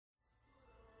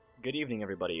Good evening,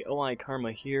 everybody.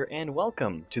 oiKkaRma here, and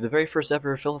welcome to the very first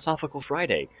ever Philosophical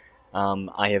Friday.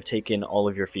 I have taken all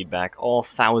of your feedback, all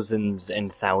thousands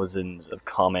and thousands of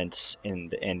comments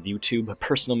and YouTube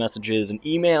personal messages and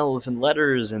emails and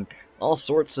letters and all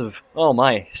sorts of, oh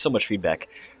my, so much feedback.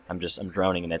 I'm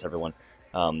drowning in it, everyone.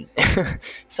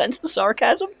 Sense the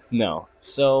sarcasm? No.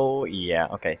 So, yeah,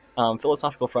 okay.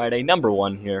 Philosophical Friday, number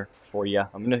one here for you.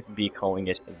 I'm going to be calling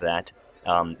it that.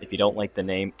 If you don't like the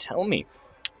name, tell me.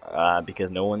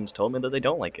 Because no one's told me that they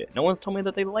don't like it. No one's told me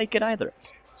that they like it either.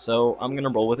 So I'm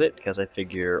gonna roll with it, because I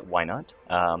figure, why not?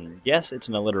 Yes, it's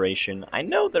an alliteration. I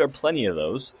know there are plenty of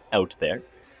those out there,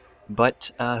 but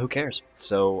who cares?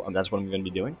 So that's what I'm gonna be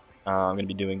doing. I'm gonna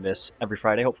be doing this every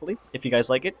Friday, hopefully, if you guys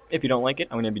like it. If you don't like it,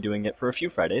 I'm gonna be doing it for a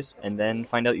few Fridays, and then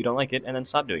find out you don't like it, and then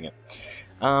stop doing it.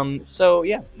 So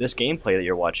yeah, this gameplay that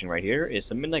you're watching right here is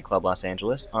the Midnight Club Los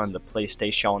Angeles on the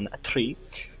PlayStation 3.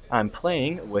 I'm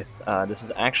playing with, this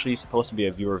is actually supposed to be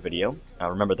a viewer video.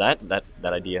 Remember that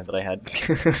idea that I had?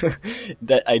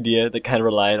 That idea that kind of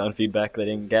relied on feedback that I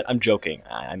didn't get? I'm joking.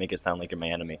 I make it sound like you're my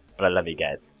enemy. But I love you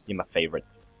guys. You're my favorites.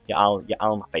 You're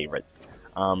all my favorites.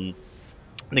 The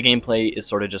gameplay is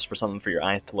sort of just for something for your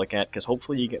eyes to look at, because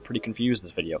hopefully you get pretty confused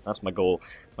this video. That's my goal.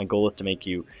 My goal is to make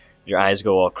your eyes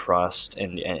go all crossed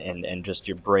and just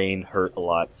your brain hurt a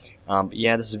lot. But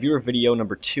yeah, this is viewer video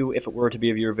number 2, if it were to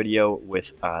be a viewer video, with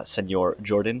Senor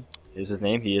Jordan is his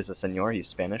name. He is a senor. He's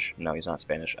Spanish. No, he's not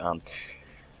Spanish.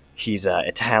 He's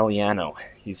Italiano.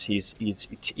 He's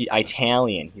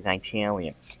Italian. He's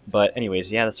Italian. But anyways,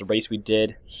 yeah, that's a race we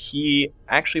did. He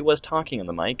actually was talking on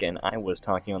the mic, and I was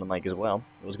talking on the mic as well.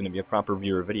 It was going to be a proper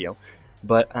viewer video.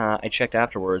 But I checked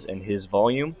afterwards, and his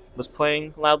volume was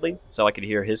playing loudly, so I could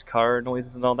hear his car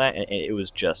noises and all that, and it was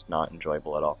just not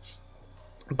enjoyable at all.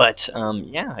 But,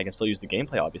 yeah, I can still use the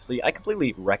gameplay, obviously. I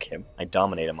completely wreck him. I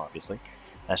dominate him, obviously.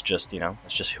 That's just, you know,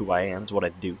 that's just who I am. It's what I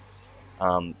do.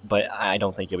 But I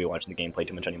don't think you'll be watching the gameplay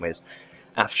too much anyways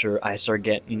after I start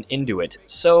getting into it.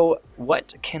 So,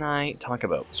 what can I talk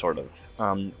about, sort of?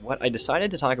 What I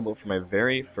decided to talk about for my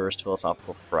very first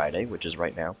Philosophical Friday, which is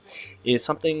right now, is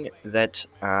something that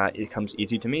it comes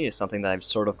easy to me. It's something that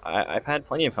I've had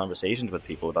plenty of conversations with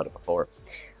people about it before.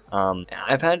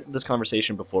 I've had this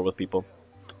conversation before with people.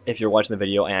 If you're watching the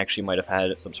video, I actually might have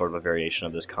had some sort of a variation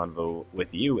of this convo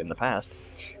with you in the past,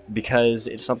 because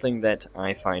it's something that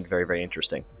I find very, very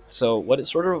interesting. So what it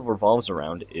sort of revolves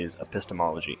around is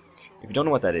epistemology. If you don't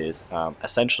know what that is,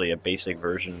 essentially a basic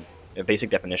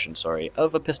definition,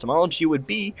 of epistemology would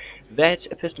be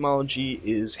that epistemology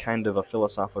is kind of a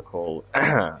philosophical,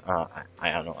 I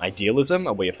don't know, idealism,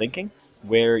 a way of thinking,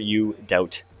 where you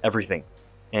doubt everything.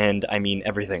 And I mean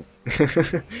everything.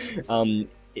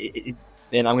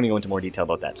 And I'm going to go into more detail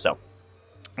about that, so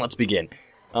let's begin.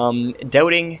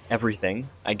 Doubting everything,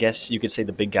 I guess you could say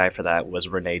the big guy for that was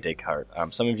René Descartes.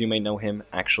 Some of you may know him.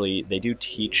 Actually, they do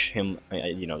teach him,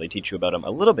 they teach you about him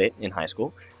a little bit in high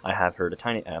school. I have learned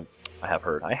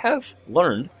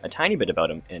a tiny bit about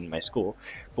him in my school,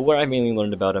 but where I mainly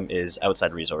learned about him is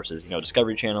outside resources,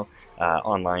 Discovery Channel,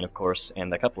 online, of course,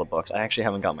 and a couple of books. I actually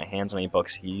haven't got my hands on any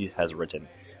books he has written,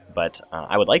 but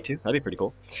I would like to. That'd be pretty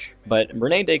cool. But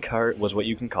René Descartes was what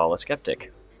you can call a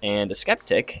skeptic. And a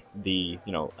skeptic, the,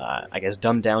 I guess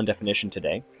dumbed down definition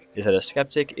today, is that a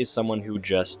skeptic is someone who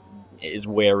just is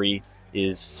wary,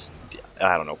 is,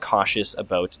 I don't know, cautious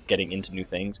about getting into new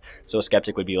things. So a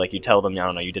skeptic would be like, you tell them, I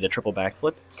don't know, you did a triple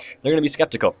backflip, they're going to be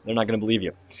skeptical. They're not going to believe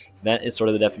you. That is sort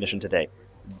of the definition today.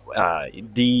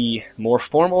 The more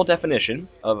formal definition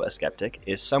of a skeptic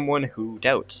is someone who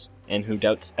doubts, and who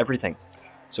doubts everything.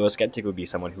 So a skeptic would be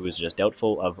someone who is just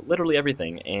doubtful of literally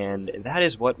everything, and that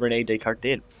is what René Descartes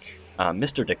did.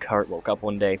 Mr. Descartes woke up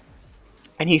one day,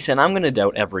 and he said, I'm going to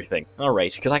doubt everything.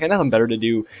 Alright, because I got nothing better to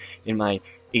do in my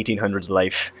 1800s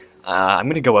life. I'm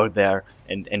going to go out there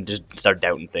and just start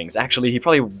doubting things. Actually, he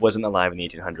probably wasn't alive in the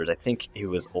 1800s. I think he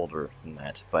was older than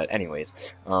that. But anyways,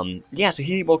 yeah, so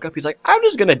he woke up, he's like, I'm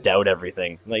just going to doubt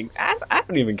everything. Like, I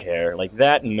don't even care. Like,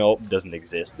 that, nope, doesn't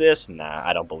exist. This, nah,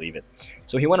 I don't believe it.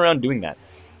 So he went around doing that.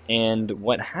 And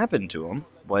what happened to him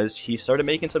was he started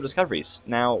making some discoveries.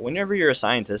 Now, whenever you're a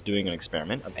scientist doing an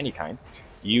experiment of any kind,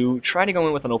 you try to go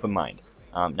in with an open mind.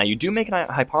 Now, you do make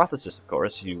a hypothesis, of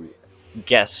course. You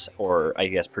guess, or I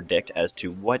guess predict, as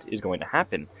to what is going to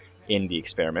happen in the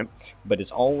experiment, but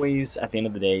it's always, at the end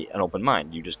of the day, an open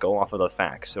mind. You just go off of the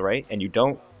facts, right? And you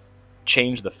don't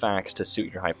change the facts to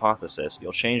suit your hypothesis.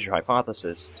 You'll change your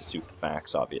hypothesis to suit the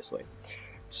facts, obviously.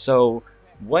 So,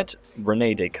 what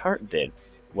René Descartes did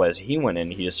was he went in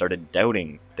and he just started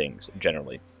doubting things,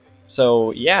 generally.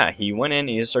 So yeah, he went in and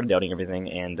he started doubting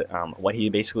everything, and what he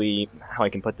basically, how I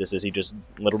can put this is he just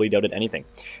literally doubted anything.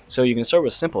 So you can start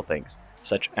with simple things,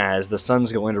 such as the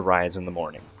sun's going to rise in the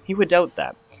morning. He would doubt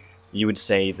that. You would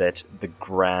say that the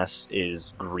grass is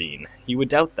green. He would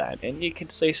doubt that. And you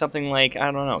could say something like, I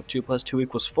don't know, 2 plus 2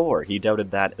 equals 4. He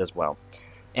doubted that as well.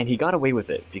 And he got away with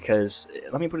it because,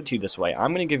 let me put it to you this way,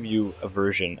 I'm going to give you a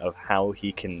version of how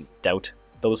he can doubt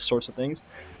those sorts of things.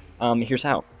 Here's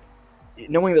how.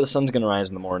 Knowing that the sun's going to rise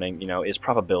in the morning, is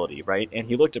probability, right? And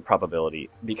he looked at probability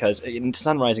because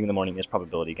sun rising in the morning is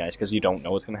probability, guys, because you don't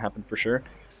know what's going to happen for sure.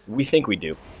 We think we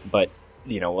do, but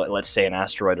let's say an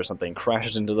asteroid or something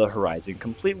crashes into the horizon,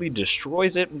 completely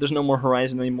destroys it, there's no more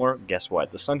horizon anymore. Guess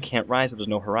what? The sun can't rise if there's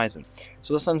no horizon.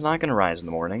 So the sun's not going to rise in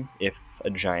the morning if a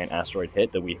giant asteroid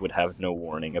hit that we would have no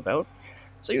warning about.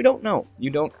 So you don't know. You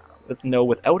don't know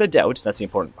without a doubt, that's the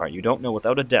important part, you don't know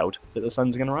without a doubt that the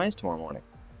sun's going to rise tomorrow morning.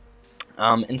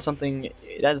 And something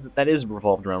that is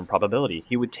revolved around probability.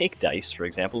 He would take dice, for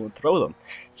example, and throw them.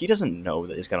 He doesn't know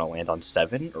that he's going to land on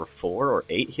 7 or 4 or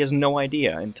 8. He has no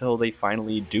idea until they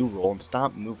finally do roll and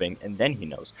stop moving, and then he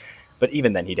knows. But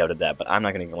even then he doubted that, but I'm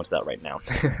not going to go into that right now.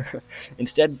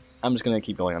 Instead, I'm just going to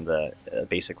keep going on the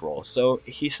basic roll. So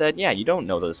he said, yeah, you don't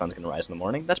know that the sun's going to rise in the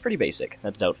morning. That's pretty basic.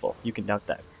 That's doubtful. You can doubt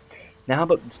that. Now how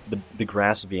about the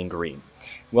grass being green?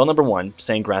 Well, number one,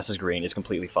 saying grass is green is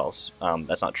completely false.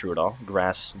 That's not true at all.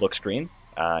 Grass looks green.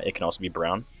 It can also be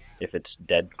brown. If it's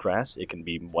dead grass, it can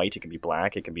be white, it can be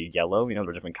black, it can be yellow. There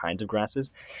are different kinds of grasses.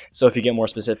 So if you get more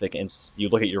specific and you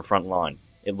look at your front lawn,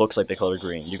 it looks like the color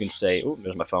green. You can say, oh,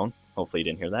 there's my phone. Hopefully you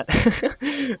didn't hear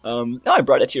that. No, I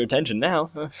brought it to your attention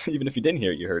now. Even if you didn't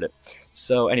hear it, you heard it.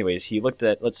 So anyways, he looked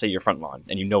at, let's say, your front lawn,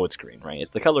 and you know it's green, right?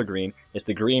 It's the color green. It's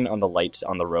the green on the lights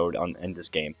on the road in this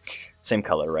game. Same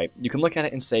color, right? You can look at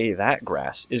it and say that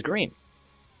grass is green.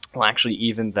 Well, actually,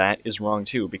 even that is wrong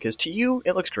too, because to you,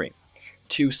 it looks green.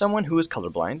 To someone who is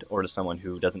colorblind, or to someone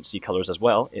who doesn't see colors as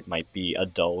well, it might be a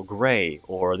dull gray,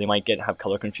 or they might have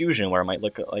color confusion where it might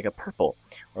look like a purple,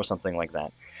 or something like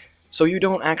that. So you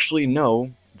don't actually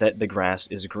know that the grass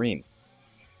is green.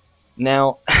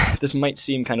 Now, this might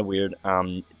seem kind of weird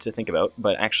to think about,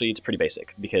 but actually it's pretty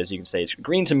basic, because you can say it's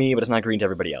green to me, but it's not green to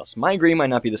everybody else. My green might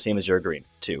not be the same as your green,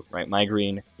 too, right? My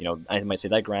green, I might say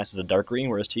that grass is a dark green,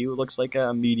 whereas to you it looks like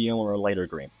a medium or a lighter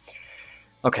green.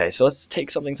 Okay, so let's take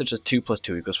something such as 2 plus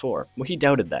 2 equals 4. Well, he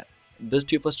doubted that. Does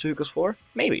 2 plus 2 equals 4?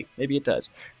 Maybe. Maybe it does.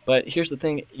 But here's the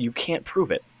thing, you can't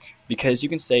prove it. Because you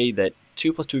can say that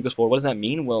 2 plus 2 equals 4, what does that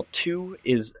mean? Well, 2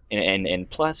 is, and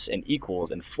plus, and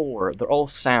equals, and 4, they're all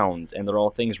sounds, and they're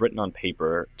all things written on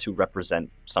paper to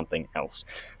represent something else.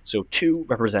 So 2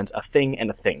 represents a thing and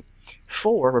a thing.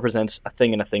 4 represents a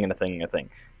thing and a thing and a thing and a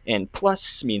thing. And plus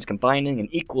means combining, and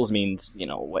equals means,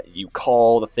 what you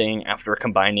call the thing after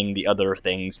combining the other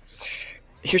things.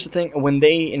 Here's the thing, when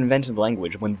they invented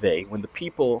language, when the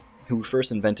people who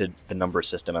first invented the number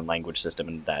system and language system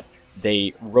and that,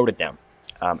 they wrote it down.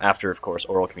 After, of course,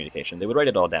 oral communication. They would write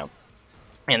it all down.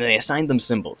 And they assigned them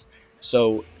symbols.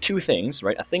 So, two things,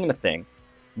 right, a thing and a thing,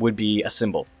 would be a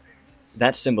symbol.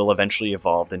 That symbol eventually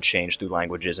evolved and changed through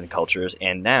languages and cultures,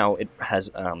 and now it has,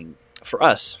 for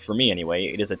us, for me anyway,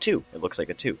 it is a 2. It looks like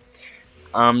a 2.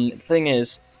 The thing is,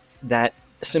 that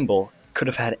symbol could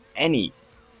have had any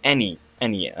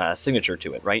signature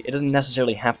to it, right? It doesn't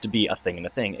necessarily have to be a thing and a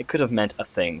thing. It could have meant a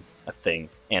thing,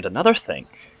 and another thing,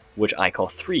 which I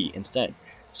call 3 instead.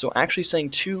 So actually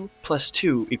saying 2 plus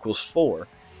 2 equals 4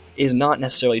 is not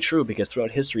necessarily true, because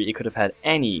throughout history it could have had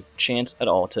any chance at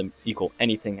all to equal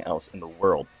anything else in the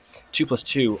world. 2 plus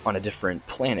 2 on a different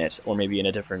planet, or maybe in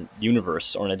a different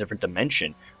universe, or in a different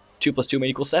dimension. 2 plus 2 might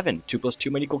equal 7. 2 plus 2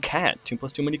 might equal cat. 2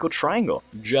 plus 2 might equal triangle,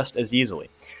 just as easily.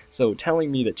 So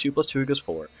telling me that 2 plus 2 equals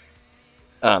 4,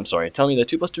 telling me that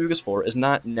 2 plus 2 equals 4 is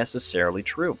not necessarily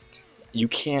true. You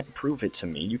can't prove it to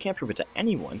me. You can't prove it to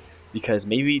anyone, because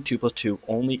maybe 2 plus 2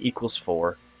 only equals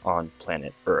 4 on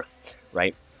planet Earth,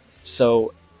 right?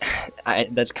 So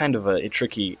that's kind of a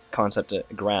tricky concept to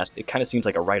grasp. It kind of seems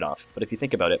like a write-off, but if you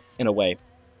think about it, in a way,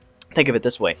 think of it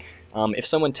this way. If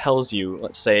someone tells you,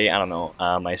 let's say, I don't know,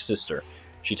 my sister,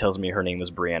 she tells me her name was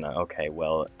Brianna. Okay,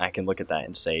 well, I can look at that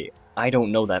and say, I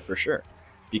don't know that for sure,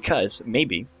 because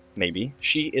maybe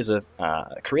she is a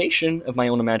creation of my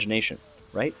own imagination,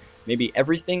 right? Maybe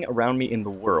everything around me in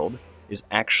the world is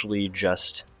actually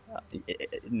just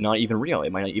not even real.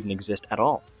 It might not even exist at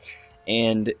all.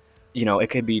 And, it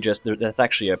could be just, that's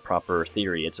actually a proper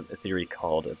theory. It's a theory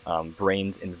called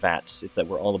brains in vats. It's that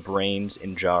we're all brains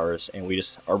in jars, and we just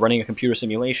are running a computer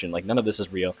simulation. Like, none of this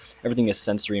is real. Everything is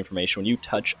sensory information. When you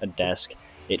touch a desk,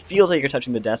 It feels like you're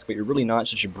touching the desk, but you're really not.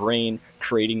 It's just your brain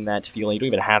creating that feeling. You don't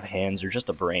even have hands, you're just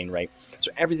a brain, right? So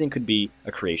everything could be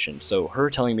a creation. So her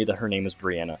telling me that her name is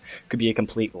Brianna could be a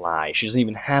complete lie. She doesn't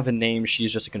even have a name,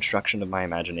 she's just a construction of my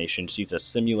imagination. She's a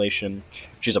simulation,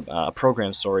 she's a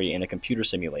program, sorry, in a computer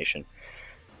simulation.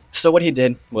 So what he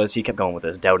did was he kept going with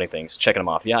this, doubting things, checking them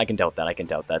off. Yeah, I can doubt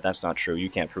that, that's not true, you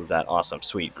can't prove that, awesome,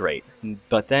 sweet, great.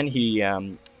 But then he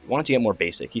wanted to get more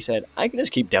basic. He said, I can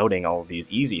just keep doubting all of these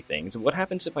easy things. What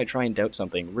happens if I try and doubt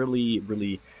something really,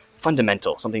 really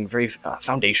fundamental, something very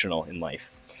foundational in life?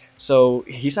 So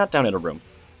he sat down in a room,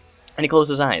 and he closed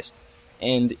his eyes,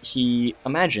 and he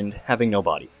imagined having no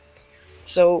body.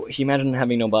 So he imagined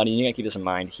having no body, and you gotta keep this in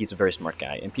mind, he's a very smart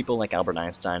guy, and people like Albert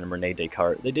Einstein and Rene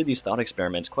Descartes, they did these thought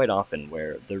experiments quite often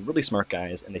where they're really smart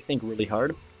guys and they think really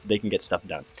hard, they can get stuff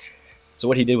done. So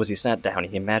what he did was he sat down and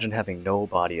he imagined having no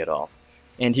body at all.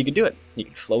 And he could do it. He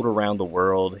could float around the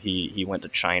world, he went to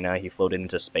China, he floated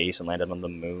into space and landed on the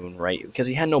moon, right? Because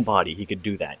he had no body, he could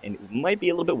do that. And it might be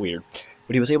a little bit weird,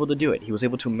 but he was able to do it. He was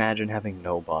able to imagine having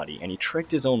no body, and he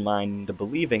tricked his own mind into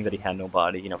believing that he had no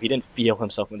body. You know, he didn't feel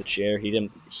himself in the chair, he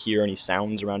didn't hear any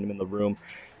sounds around him in the room.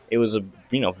 It was a,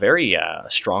 very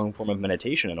strong form of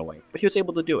meditation in a way, but he was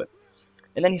able to do it.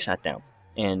 And then he sat down,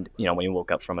 and, when he woke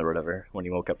up from it or whatever, when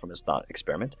he woke up from his thought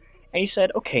experiment, and he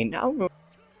said, okay, now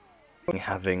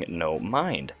having no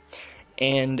mind.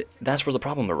 And that's where the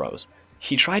problem arose.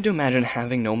 He tried to imagine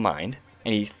having no mind,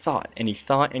 and he thought, and he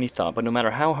thought, and he thought, but no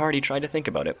matter how hard he tried to think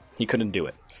about it, he couldn't do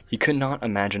it. He could not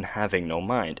imagine having no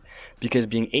mind, because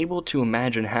being able to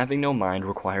imagine having no mind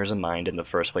requires a mind in the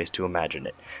first place to imagine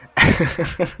it.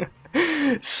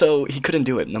 So he couldn't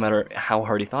do it, no matter how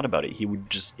hard he thought about it.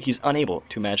 He's unable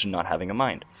to imagine not having a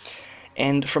mind.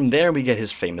 And from there we get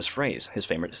his famous phrase, his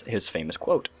famous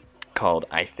quote, called,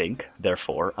 I think,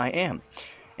 therefore I am.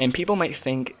 And people might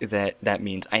think that that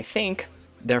means I think,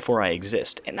 therefore I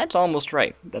exist. And that's almost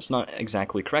right. That's not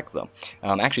exactly correct, though.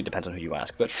 Actually, it depends on who you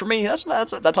ask. But for me, that's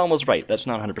almost right. That's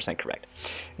not 100% correct.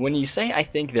 When you say I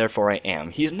think, therefore I am,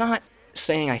 he's not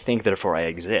saying I think, therefore I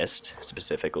exist,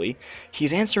 specifically.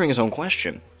 He's answering his own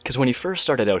question. Because when he first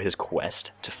started out his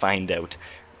quest to find out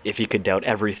if he could doubt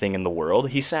everything in the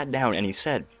world, he sat down and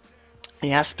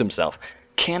he asked himself,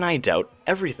 can I doubt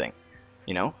everything?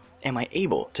 Am I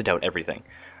able to doubt everything?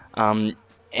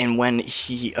 And when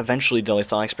he eventually did his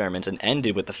thought experiments and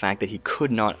ended with the fact that he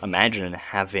could not imagine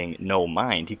having no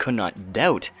mind, he could not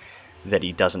doubt that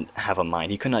he doesn't have a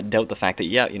mind. He could not doubt the fact that,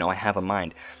 yeah, I have a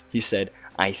mind. He said,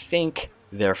 I think,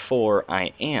 therefore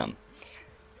I am.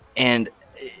 And,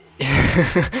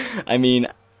 I mean,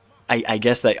 I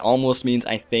guess that almost means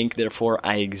I think, therefore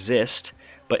I exist.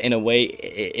 But in a way,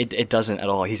 it doesn't at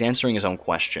all. He's answering his own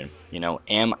question.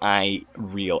 Am I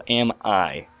real? Am,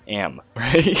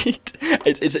 right?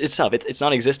 It's tough. It's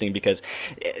not existing because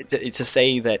to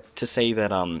say that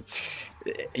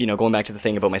going back to the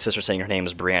thing about my sister saying her name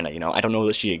is Brianna, I don't know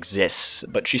that she exists,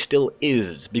 but she still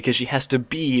is because she has to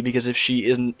be, because if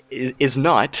she is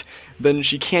not, then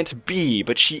she can't be,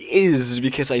 but she is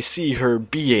because I see her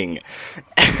being.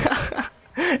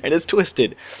 And it's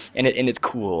twisted, and it's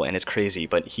cool, and it's crazy,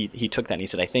 but he took that and he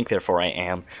said, I think, therefore I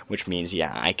am, which means,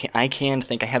 yeah, I can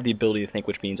think, I have the ability to think,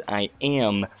 which means I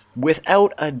am,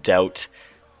 without a doubt,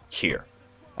 here.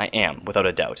 I am, without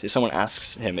a doubt. If someone asks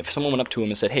him, if someone went up to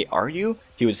him and said, hey, are you?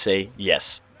 He would say, yes,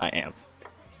 I am.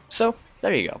 So,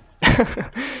 there you go.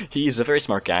 He's a very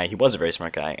smart guy, he was a very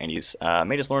smart guy, and he's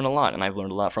made us learn a lot, and I've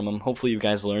learned a lot from him. Hopefully you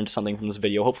guys learned something from this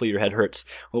video, hopefully your head hurts,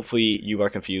 hopefully you are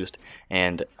confused,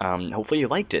 and hopefully you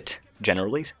liked it,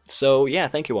 generally. So yeah,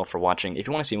 thank you all for watching. If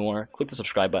you want to see more, click the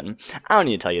subscribe button. I don't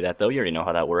need to tell you that though, you already know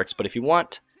how that works, but if you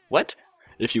want,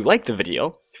 if you like the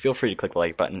video, feel free to click the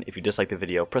like button. If you dislike the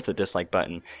video, press the dislike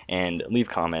button and leave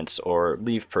comments or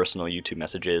leave personal YouTube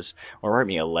messages or write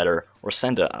me a letter or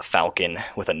send a falcon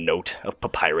with a note of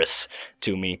papyrus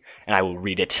to me, and I will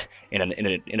read it in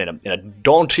a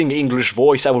daunting English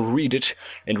voice. I will read it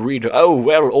and read, oh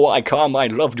well, oiKkaRma, I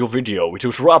loved your video. It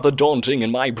was rather daunting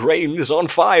and my brain is on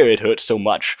fire. It hurts so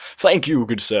much. Thank you,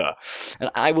 good sir. And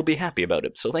I will be happy about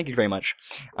it. So thank you very much.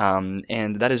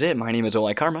 And that is it. My name is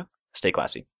oiKkaRma. Stay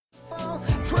classy.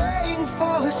 Praying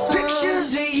for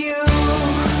pictures of you.